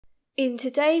In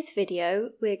today's video,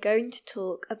 we're going to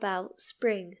talk about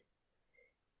spring.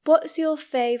 What's your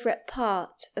favourite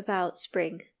part about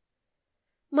spring?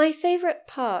 My favourite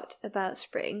part about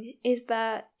spring is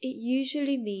that it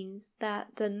usually means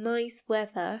that the nice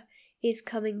weather is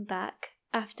coming back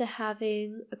after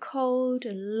having a cold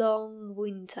and long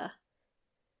winter.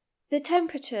 The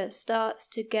temperature starts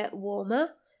to get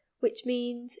warmer, which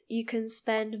means you can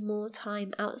spend more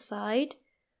time outside,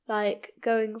 like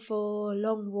going for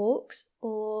long walks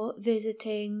or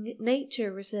visiting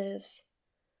nature reserves.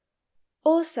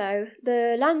 Also,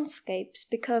 the landscapes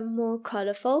become more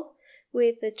colourful,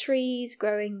 with the trees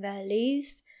growing their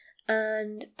leaves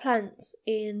and plants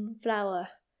in flower.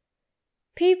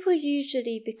 People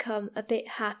usually become a bit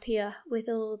happier with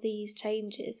all these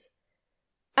changes.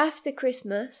 After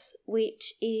Christmas,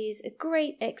 which is a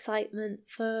great excitement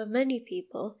for many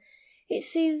people, it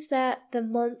seems that the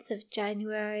months of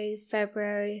January,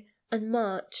 February and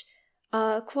March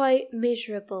are quite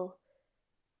miserable.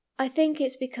 I think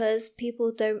it's because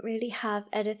people don't really have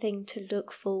anything to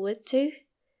look forward to.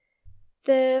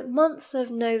 The months of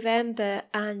November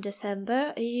and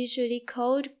December are usually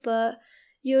cold, but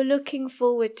you're looking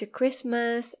forward to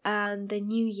Christmas and the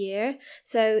New Year,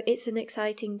 so it's an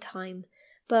exciting time.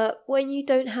 But when you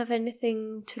don't have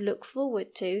anything to look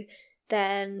forward to,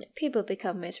 then people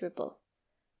become miserable.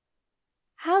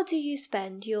 How do you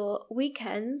spend your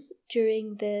weekends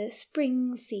during the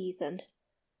spring season?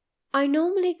 I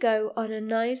normally go on a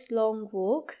nice long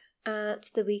walk at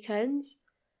the weekends,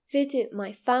 visit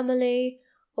my family,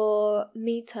 or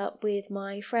meet up with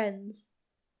my friends.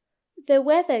 The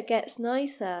weather gets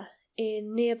nicer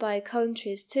in nearby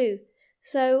countries too,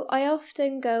 so I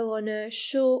often go on a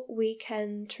short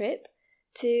weekend trip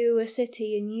to a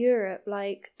city in Europe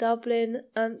like Dublin,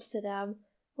 Amsterdam,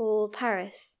 or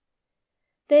Paris.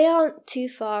 They aren't too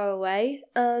far away,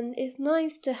 and it's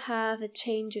nice to have a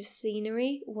change of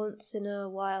scenery once in a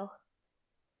while.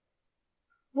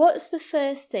 What's the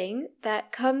first thing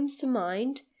that comes to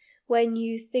mind when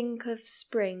you think of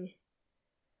spring?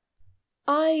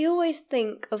 I always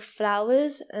think of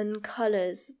flowers and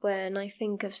colours when I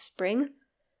think of spring.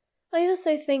 I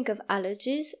also think of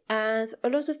allergies, as a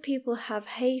lot of people have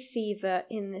hay fever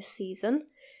in this season,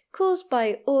 caused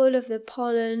by all of the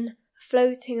pollen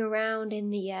floating around in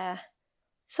the air.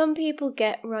 Some people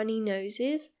get runny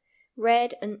noses,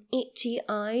 red and itchy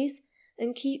eyes,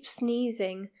 and keep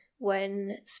sneezing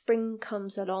when spring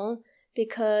comes along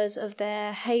because of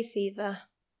their hay fever.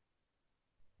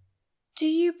 Do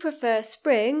you prefer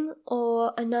spring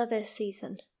or another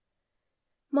season?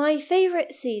 My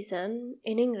favourite season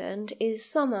in England is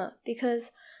summer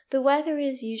because the weather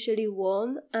is usually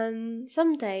warm and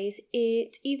some days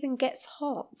it even gets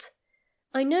hot.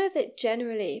 I know that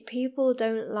generally people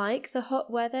don't like the hot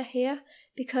weather here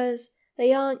because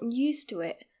they aren't used to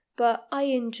it, but I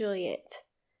enjoy it.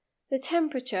 The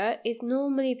temperature is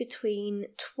normally between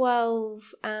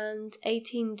 12 and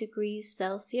 18 degrees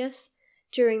Celsius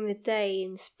during the day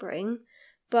in spring,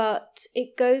 but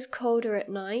it goes colder at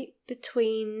night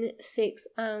between 6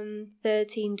 and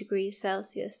 13 degrees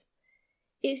Celsius.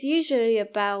 It's usually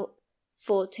about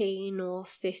 14 or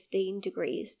 15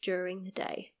 degrees during the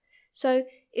day, so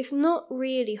it's not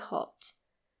really hot.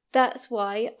 That's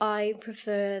why I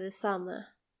prefer the summer.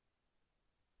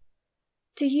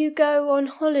 Do you go on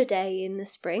holiday in the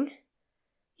spring?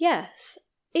 Yes.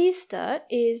 Easter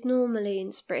is normally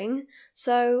in spring,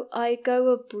 so I go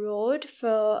abroad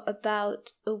for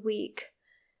about a week.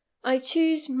 I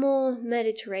choose more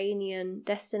Mediterranean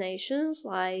destinations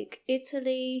like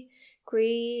Italy,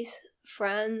 Greece,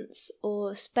 France,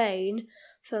 or Spain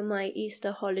for my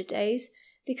Easter holidays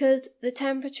because the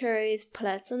temperature is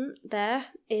pleasant there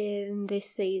in this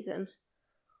season.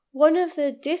 One of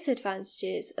the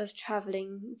disadvantages of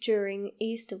travelling during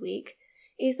Easter week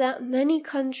is that many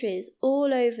countries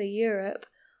all over Europe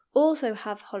also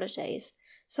have holidays,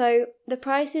 so the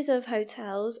prices of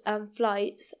hotels and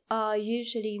flights are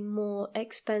usually more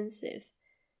expensive.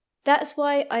 That's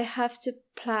why I have to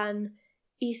plan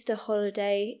Easter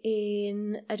holiday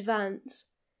in advance.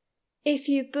 If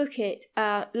you book it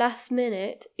at last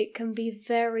minute, it can be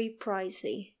very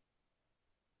pricey.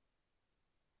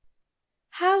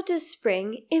 How does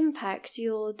spring impact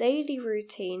your daily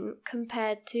routine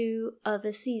compared to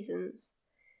other seasons?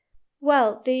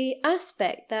 Well, the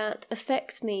aspect that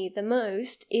affects me the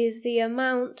most is the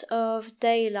amount of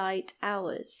daylight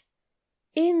hours.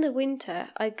 In the winter,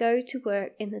 I go to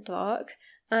work in the dark,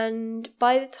 and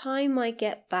by the time I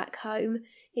get back home,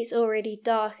 it's already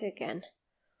dark again.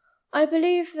 I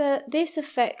believe that this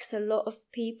affects a lot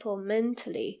of people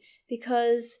mentally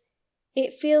because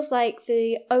It feels like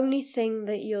the only thing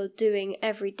that you're doing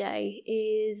every day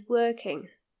is working.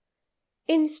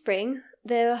 In spring,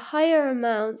 the higher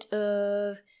amount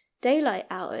of daylight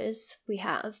hours we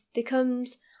have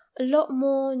becomes a lot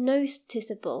more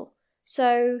noticeable,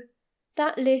 so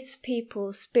that lifts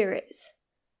people's spirits.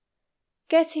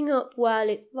 Getting up while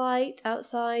it's light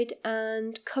outside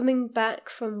and coming back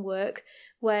from work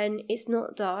when it's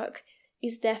not dark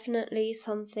is definitely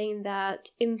something that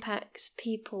impacts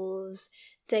people's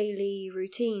daily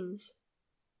routines.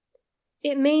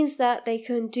 It means that they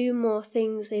can do more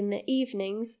things in the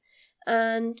evenings,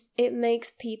 and it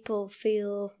makes people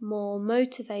feel more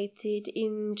motivated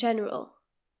in general.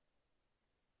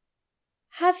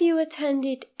 Have you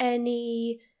attended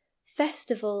any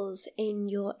festivals in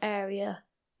your area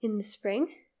in the spring?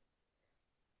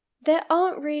 There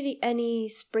aren't really any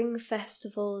spring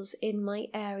festivals in my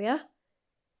area.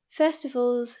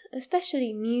 Festivals,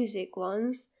 especially music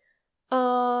ones,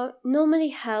 are normally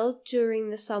held during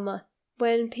the summer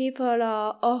when people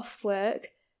are off work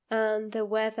and the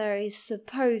weather is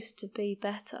supposed to be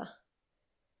better.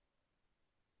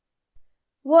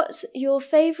 What's your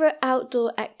favourite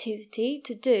outdoor activity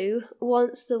to do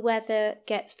once the weather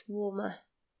gets warmer?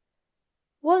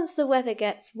 Once the weather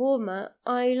gets warmer,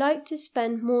 I like to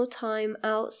spend more time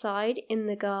outside in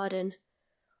the garden.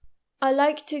 I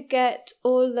like to get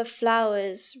all the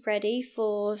flowers ready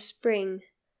for spring.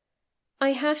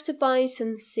 I have to buy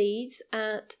some seeds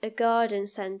at a garden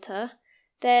centre,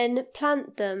 then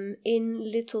plant them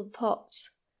in little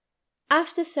pots.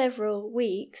 After several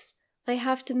weeks, I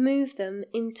have to move them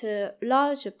into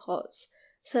larger pots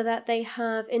so that they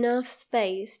have enough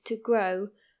space to grow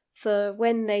for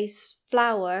when they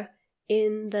flower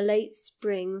in the late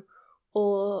spring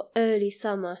or early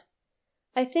summer.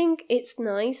 I think it's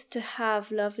nice to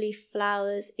have lovely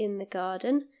flowers in the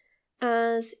garden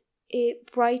as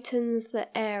it brightens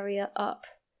the area up.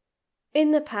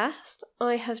 In the past,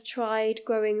 I have tried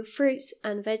growing fruits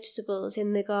and vegetables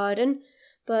in the garden,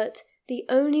 but the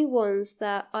only ones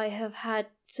that I have had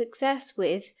success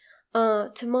with are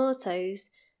tomatoes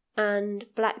and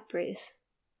blackberries.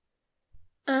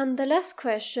 And the last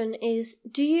question is,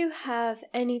 do you have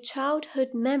any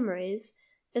childhood memories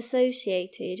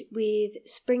associated with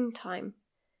springtime?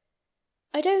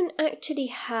 I don't actually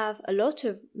have a lot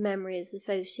of memories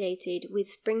associated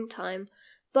with springtime,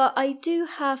 but I do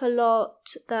have a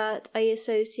lot that I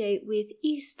associate with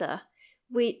Easter,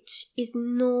 which is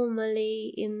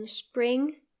normally in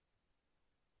spring.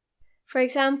 For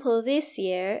example, this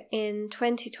year in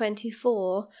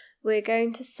 2024, we're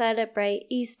going to celebrate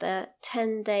Easter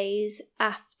 10 days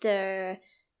after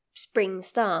spring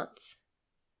starts.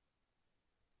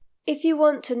 If you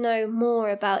want to know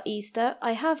more about Easter,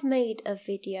 I have made a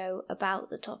video about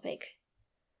the topic.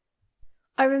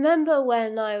 I remember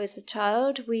when I was a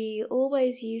child, we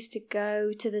always used to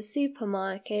go to the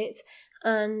supermarket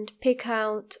and pick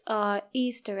out our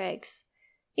Easter eggs.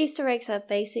 Easter eggs are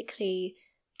basically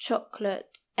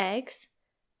chocolate eggs,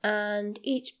 and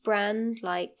each brand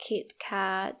like Kit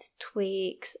Kat,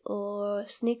 Twix or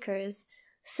Snickers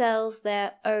sells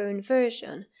their own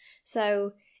version.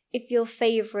 So if your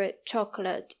favourite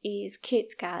chocolate is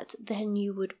Kit Kat, then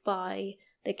you would buy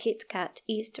the Kit Kat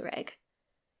Easter egg.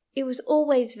 It was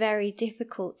always very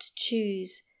difficult to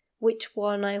choose which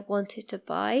one I wanted to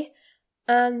buy,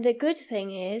 and the good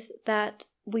thing is that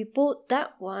we bought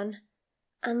that one,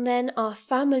 and then our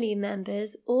family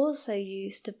members also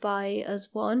used to buy us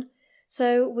one,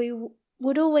 so we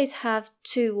would always have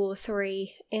 2 or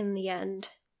 3 in the end.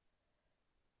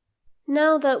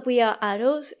 Now that we are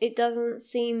adults, it doesn't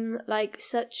seem like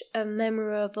such a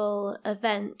memorable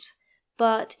event,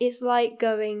 but it's like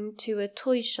going to a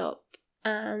toy shop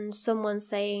and someone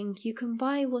saying you can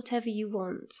buy whatever you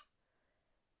want.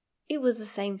 It was the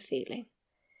same feeling.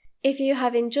 If you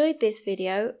have enjoyed this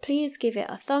video, please give it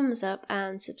a thumbs up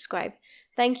and subscribe.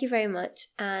 Thank you very much,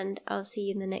 and I'll see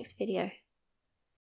you in the next video.